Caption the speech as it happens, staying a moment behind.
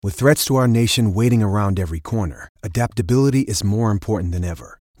With threats to our nation waiting around every corner, adaptability is more important than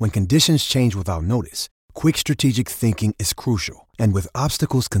ever. When conditions change without notice, quick strategic thinking is crucial. And with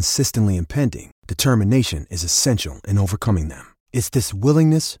obstacles consistently impending, determination is essential in overcoming them. It's this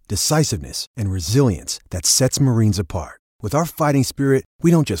willingness, decisiveness, and resilience that sets Marines apart. With our fighting spirit, we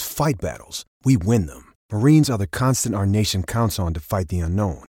don't just fight battles, we win them. Marines are the constant our nation counts on to fight the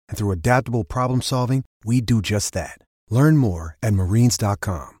unknown. And through adaptable problem solving, we do just that. Learn more at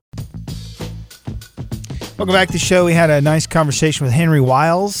marines.com. Welcome back to the show. We had a nice conversation with Henry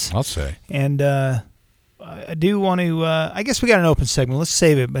Wiles. I'll say. And I do want to, I guess we got an open segment. Let's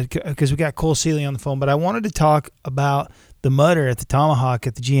save it because we got Cole Seely on the phone. But I wanted to talk about the mutter at the Tomahawk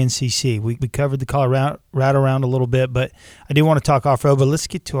at the GNCC. We covered the Colorado round a little bit, but I do want to talk off-road. But let's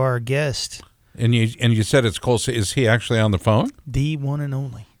get to our guest. And you said it's Cole. Is he actually on the phone? The one and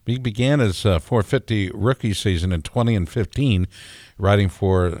only. He began his 450 rookie season in 2015, riding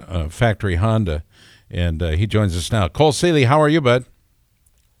for Factory Honda, and he joins us now. Cole Seely, how are you, bud?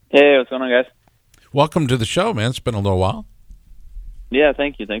 Hey, what's going on, guys? Welcome to the show, man. It's been a little while. Yeah,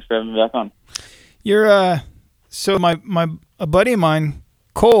 thank you. Thanks for having me back on. You're so a buddy of mine,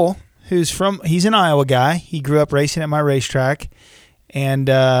 Cole, he's an Iowa guy. He grew up racing at my racetrack, and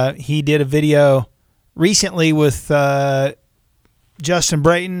he did a video recently with Justin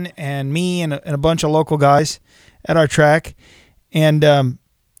Brayton and me and a bunch of local guys at our track, and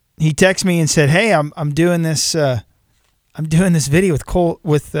he texted me and said, "Hey, I'm doing this video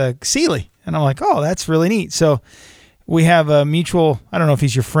with Seely," and I'm like, "Oh, that's really neat." So we have a mutual. I don't know if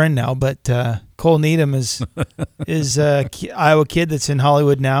he's your friend now, but Cole Needham is a Iowa kid that's in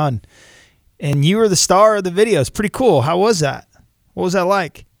Hollywood now, and you were the star of the video. It's pretty cool. How was that? What was that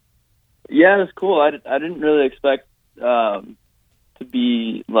like? Yeah, it was cool. I didn't really expect to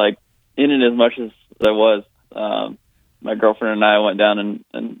be like in it as much as I was. My girlfriend and I went down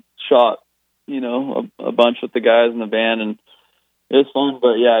and shot, a bunch with the guys in the van, and it was fun.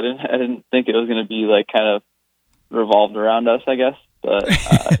 But yeah, I didn't think it was going to be like kind of revolved around us, I guess. But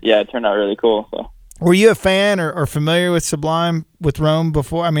yeah, it turned out really cool. So. Were you a fan or familiar with Sublime with Rome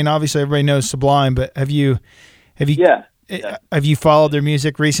before? I mean, obviously everybody knows Sublime, but have you have you followed their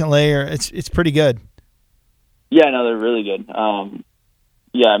music recently? Or it's pretty good. Yeah, no, they're really good.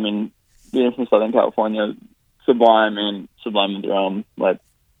 Yeah, I mean, being from Southern California, Sublime with Rome, but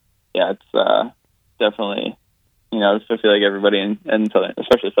yeah, it's definitely, I feel like everybody in Southern,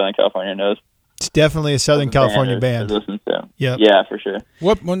 especially Southern California, knows. It's definitely a Southern California band. Yep. Yeah, for sure.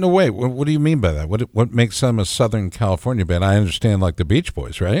 No way. What do you mean by that? What makes them a Southern California band? I understand, like the Beach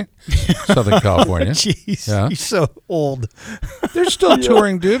Boys, right? Southern California. Jeez, yeah. You're so old. They're still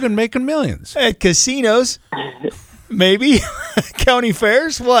touring, dude, and making millions at casinos. Maybe county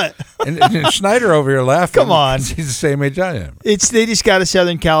fairs. What? and Schneider over here laughing. Come on, he's the same age I am. They just got a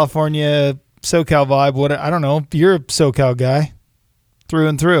Southern California SoCal vibe. I don't know. You're a SoCal guy through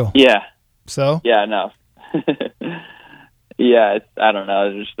and through. Yeah. So? Yeah, no. Yeah, I don't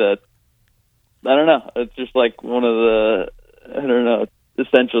know. It's just I don't know. It's just like one of the,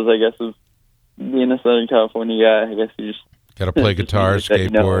 essentials, I guess, of being a Southern California guy. I guess you just got to play guitar,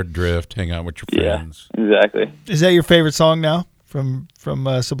 skateboard, drift, hang out with your friends. Yeah, exactly. Is that your favorite song now from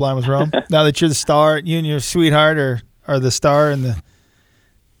Sublime with Rome? Now that you're the star, you and your sweetheart are the star and the...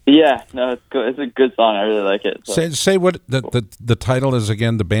 Yeah, no, it's good. It's a good song. I really like it. So. Say what the title is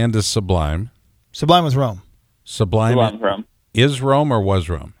again. The band is Sublime. Sublime with Rome. Sublime with Rome. Is Rome or was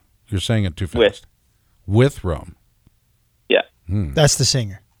Rome? You're saying it too fast. With Rome. Yeah. That's the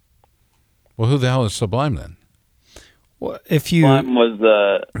singer. Well, who the hell is Sublime then? Well, if you Sublime was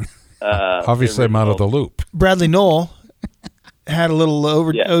the obviously I'm out of the loop. Bradley Knoll had a little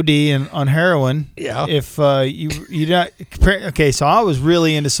OD on heroin. Yeah. If you not okay, so I was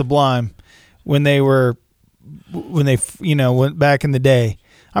really into Sublime when they went back in the day.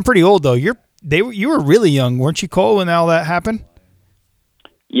 I'm pretty old though. You were really young, weren't you, Cole, when all that happened?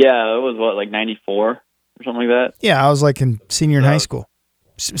 Yeah, it was like 94 or something like that. Yeah, I was like in senior in high school.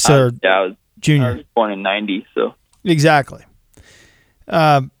 So I was junior. I was born in 90, so exactly.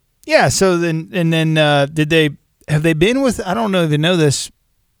 Yeah. So then have they been with? I don't know if you know this.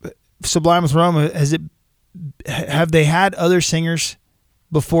 Sublime with Rome, have they had other singers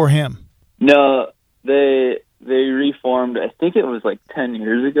before him? No, they reformed. I think it was like 10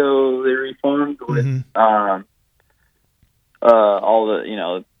 years ago. They reformed with all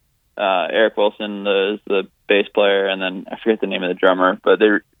the Eric Wilson, the bass player, and then I forget the name of the drummer. But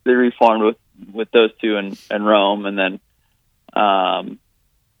they reformed with those two and Rome, and then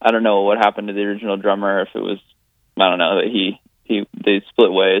I don't know what happened to the original drummer. If it was, I don't know, that they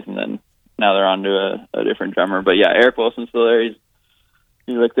split ways, and then now they're on to a different drummer. But yeah, Eric Wilson's still there. He's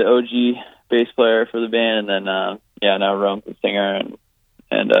he's like the OG bass player for the band, and then now Rome's the singer,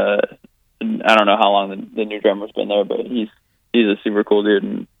 and I don't know how long the new drummer's been there, but he's a super cool dude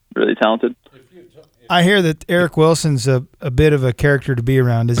and really talented. I hear that Eric Wilson's a bit of a character to be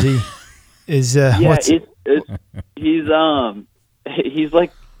around. Is he? He's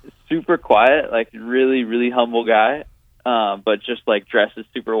like super quiet, like really, really humble guy, but just like dresses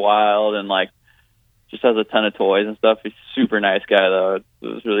super wild and like just has a ton of toys and stuff. He's a super nice guy though. It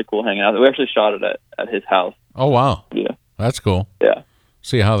was really cool hanging out. We actually shot it at his house. Oh wow. Yeah. That's cool. Yeah.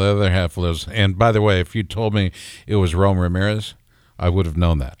 See how the other half lives. And by the way, if you told me it was Rome Ramirez, I would have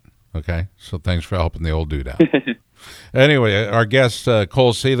known that. Okay? So thanks for helping the old dude out. Anyway, our guest,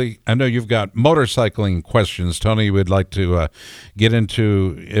 Cole Seely, I know you've got motorcycling questions. Tony, you would like to get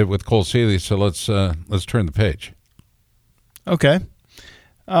into it with Cole Seely, so let's turn the page. Okay.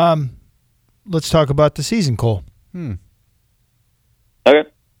 Let's talk about the season, Cole. Okay.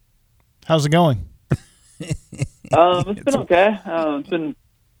 How's it going? It's been okay. It's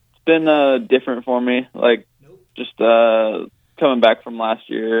been different for me. Like just coming back from last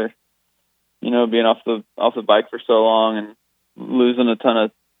year, being off the bike for so long and losing a ton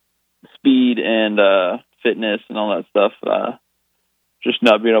of speed and fitness and all that stuff. Just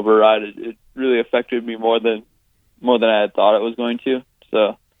not being able to ride, it really affected me more than I had thought it was going to.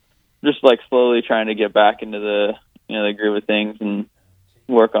 So just like slowly trying to get back into the the groove of things and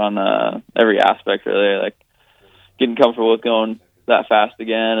work on every aspect really, like getting comfortable with going that fast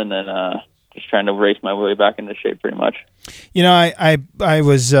again, and then just trying to race my way back into shape pretty much. I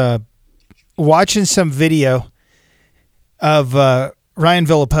was watching some video of Ryan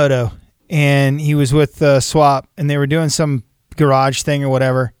Villapoto, and he was with Swap, and they were doing some garage thing or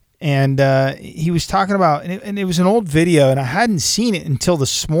whatever, and he was talking about, and it was an old video, and I hadn't seen it until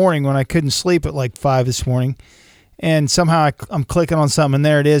this morning when I couldn't sleep at like 5 this morning, and somehow I'm clicking on something, and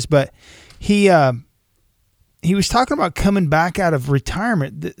there it is. But he was talking about coming back out of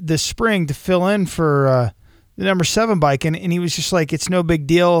retirement this spring to fill in for the number 7 bike, and he was just like, it's no big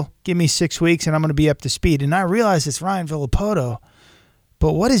deal. Give me 6 weeks, and I'm going to be up to speed. And I realized it's Ryan Villapoto,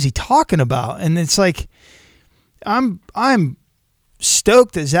 but what is he talking about? And it's like, I'm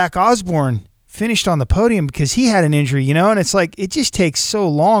stoked that Zach Osborne finished on the podium because he had an injury, and it's like, it just takes so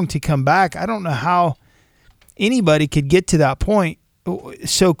long to come back. I don't know how anybody could get to that point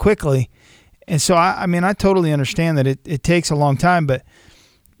so quickly. And so, I mean, I totally understand that it takes a long time, but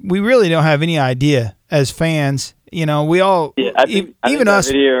we really don't have any idea as fans. We all, I think even that us.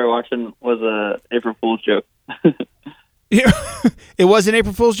 video you were watching was a April Fool's joke. It was an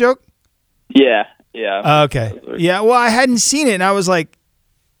April Fool's joke? Yeah. Okay. Yeah, well, I hadn't seen it, and I was like,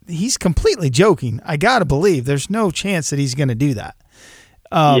 he's completely joking. I got to believe there's no chance that he's going to do that.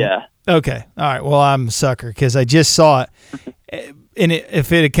 Yeah. Okay. All right. Well, I'm a sucker because I just saw it. And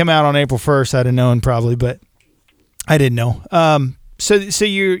if it had come out on April 1st, I'd have known probably, but I didn't know. So as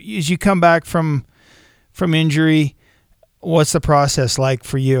you come back from injury, what's the process like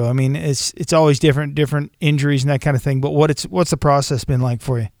for you? I mean, it's always different injuries and that kind of thing. But what's the process been like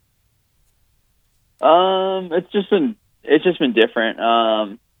for you? It's just been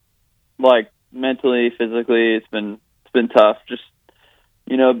different. Like mentally, physically, it's been tough. Just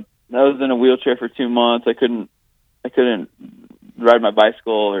I was in a wheelchair for 2 months. I couldn't ride my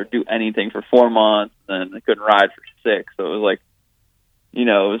bicycle or do anything for 4 months, and I couldn't ride for 6. So it was like, it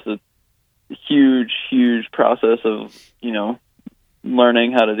was a huge process of,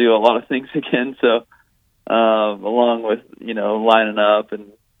 learning how to do a lot of things again. So, along with, lining up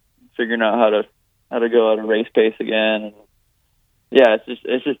and figuring out how to go at a race pace again. And yeah,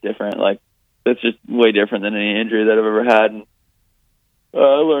 it's just different. Like, it's just way different than any injury that I've ever had. And I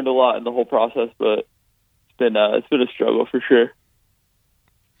learned a lot in the whole process, but it's been a struggle for sure.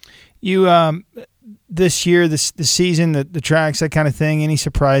 You this year, the season, the tracks, that kind of thing. Any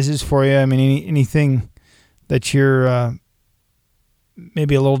surprises for you? I mean, anything that you're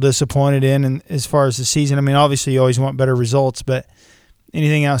maybe a little disappointed in as far as the season? I mean, obviously you always want better results, but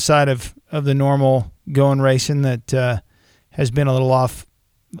anything outside of the normal going racing that has been a little off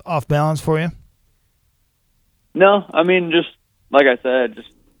balance for you? No, I mean, just like I said, just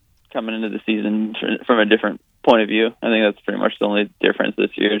coming into the season from a different point of view. I think that's pretty much the only difference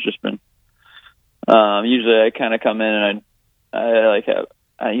this year. It's just been usually I kind of come in and I like have,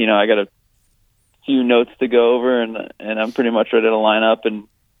 I got a few notes to go over and I'm pretty much ready to line up and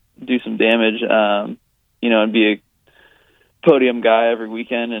do some damage, and be a podium guy every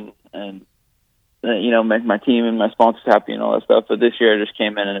weekend and make my team and my sponsors happy and all that stuff. But this year I just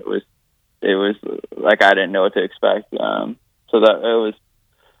came in and it was like I didn't know what to expect. So that it was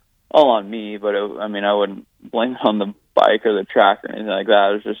all on me, but I wouldn't blame it on bike or the track or anything like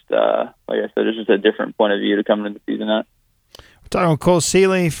that. It was just, like I said, it's just a different point of view to come into the season at. We're talking with Cole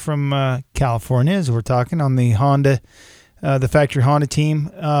Seeley from California, as we're talking on the Honda, the factory Honda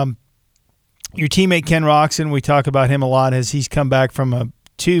team. Your teammate Ken Roczen, we talk about him a lot as he's come back from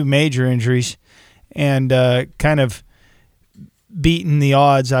 2 major injuries and kind of beaten the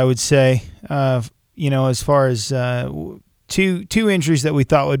odds, I would say, as far as two injuries that we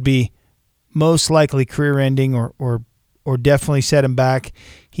thought would be most likely career-ending or definitely set him back.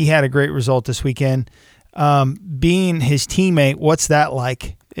 He had a great result this weekend. Being his teammate, what's that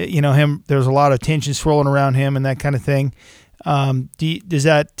like? There's a lot of tension swirling around him and that kind of thing. Do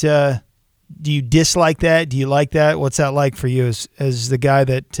you dislike that? Do you like that? What's that like for you as the guy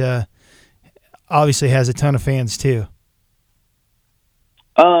that obviously has a ton of fans too?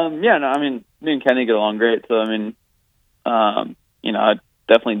 Yeah, no, I mean, me and Kenny get along great. So, I mean, I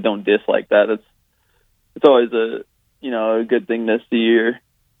definitely don't dislike that. It's always a good thing to see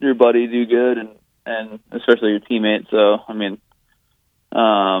your buddy do good and especially your teammate. So, I mean,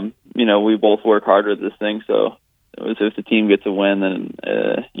 we both work hard at this thing. So if the team gets a win, then,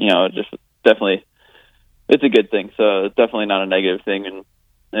 just definitely it's a good thing. So it's definitely not a negative thing.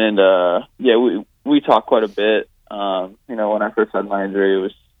 And we talk quite a bit. When I first had my injury, it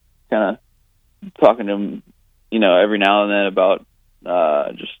was kind of talking to him, every now and then about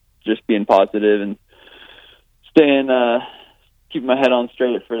just being positive and staying, keeping my head on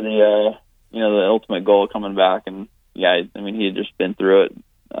straight for the ultimate goal coming back. And yeah, I mean, he had just been through it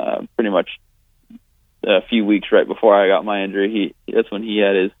pretty much a few weeks right before I got my injury. That's when he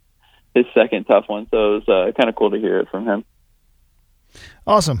had his second tough one. So it was kind of cool to hear it from him.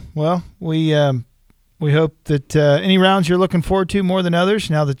 Awesome. Well, we hope that any rounds you're looking forward to more than others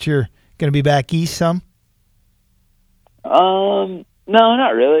now that you're going to be back east some? No,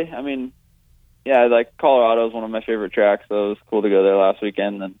 not really. I mean, yeah, like Colorado is one of my favorite tracks, so it was cool to go there last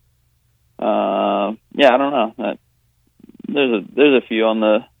weekend. And I don't know. There's a few on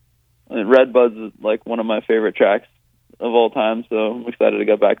the Redbud's is like one of my favorite tracks of all time, so I'm excited to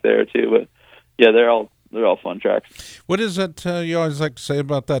go back there too. But yeah, they're all fun tracks. What is it you always like to say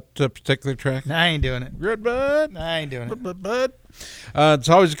about that particular track? I ain't doing it. Redbud? I ain't doing it. Bud. It's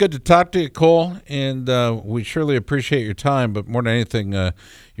always good to talk to you, Cole, and we surely appreciate your time. But more than anything,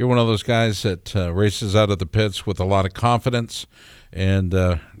 you're one of those guys that races out of the pits with a lot of confidence, and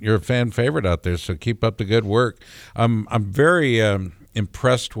you're a fan favorite out there. So keep up the good work. I'm very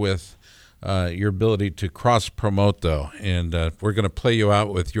impressed with your ability to cross-promote, though, and we're going to play you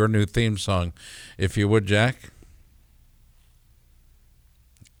out with your new theme song, if you would, Jack.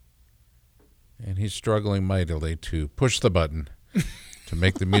 And he's struggling mightily to push the button to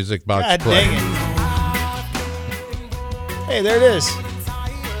make the music box God play. Dang it. Hey, there it is.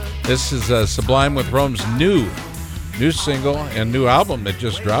 This is Sublime with Rome's new single and new album that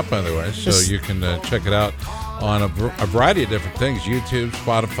just dropped, by the way, so you can check it out on a variety of different things, YouTube,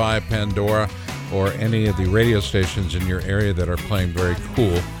 Spotify, Pandora, or any of the radio stations in your area that are playing very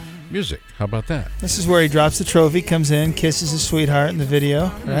cool music. How about that? This is where he drops the trophy, comes in, kisses his sweetheart in the video,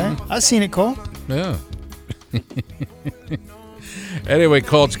 right? Mm-hmm. I've seen it, Cole. Yeah. Anyway,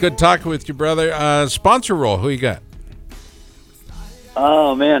 Cole, it's good talking with you, brother. Sponsor role, who you got?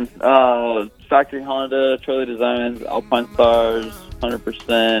 Oh, man. Factory Honda, Trolley Designs, Alpine Stars,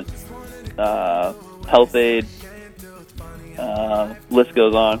 100%, Health Aid, list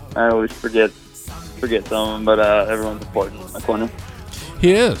goes on. I always forget some, but everyone's important in my corner.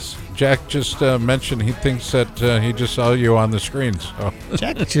 He is. Jack just mentioned he thinks that he just saw you on the screen. So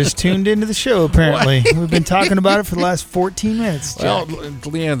Jack just tuned into the show, apparently. We've been talking about it for the last 14 minutes, Jack. Well,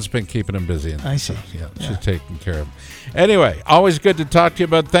 Leanne's been keeping him busy. I see. So, she's taking care of him. Anyway, always good to talk to you,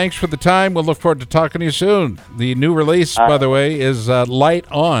 bud. Thanks for the time. We'll look forward to talking to you soon. The new release, by the way, is Light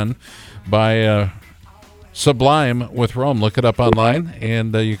On by Sublime with Rome. Look it up online,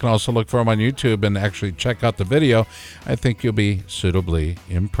 and you can also look for him on YouTube and actually check out the video. I think you'll be suitably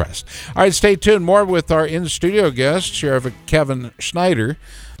impressed. All right, stay tuned. More with our in-studio guest, Sheriff Kevin Schneider.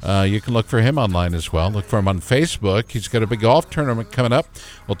 You can look for him online as well. Look for him on Facebook. He's got a big golf tournament coming up.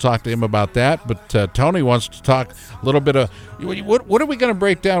 We'll talk to him about that. But Tony wants to talk a little bit of what are we going to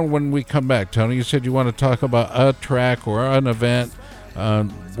break down when we come back, Tony? You said you want to talk about a track or an event.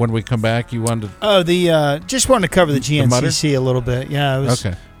 When we come back, you wanted to... just wanted to cover the GNCC a little bit. Yeah, it was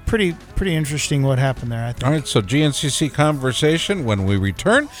okay. Pretty interesting what happened there, I think. All right, so GNCC conversation when we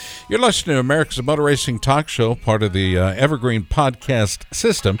return. You're listening to America's Motor Racing Talk Show, part of the Evergreen Podcast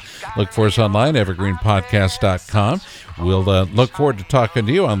system. Look for us online, evergreenpodcast.com. We'll look forward to talking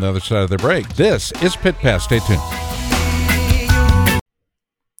to you on the other side of the break. This is Pit Pass. Stay tuned.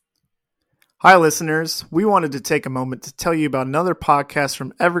 Hi, listeners. We wanted to take a moment to tell you about another podcast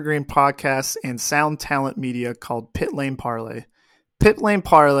from Evergreen Podcasts and Sound Talent Media called Pit Lane Parlay. Pit Lane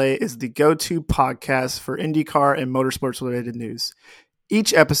Parlay is the go-to podcast for IndyCar and motorsports-related news.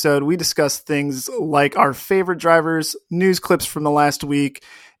 Each episode, we discuss things like our favorite drivers, news clips from the last week,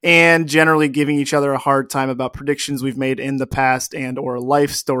 and generally giving each other a hard time about predictions we've made in the past and or life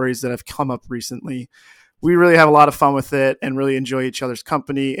stories that have come up recently. We really have a lot of fun with it and really enjoy each other's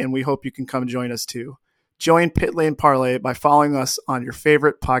company, and we hope you can come join us too. Join Pit Lane Parlay by following us on your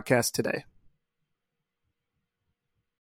favorite podcast today.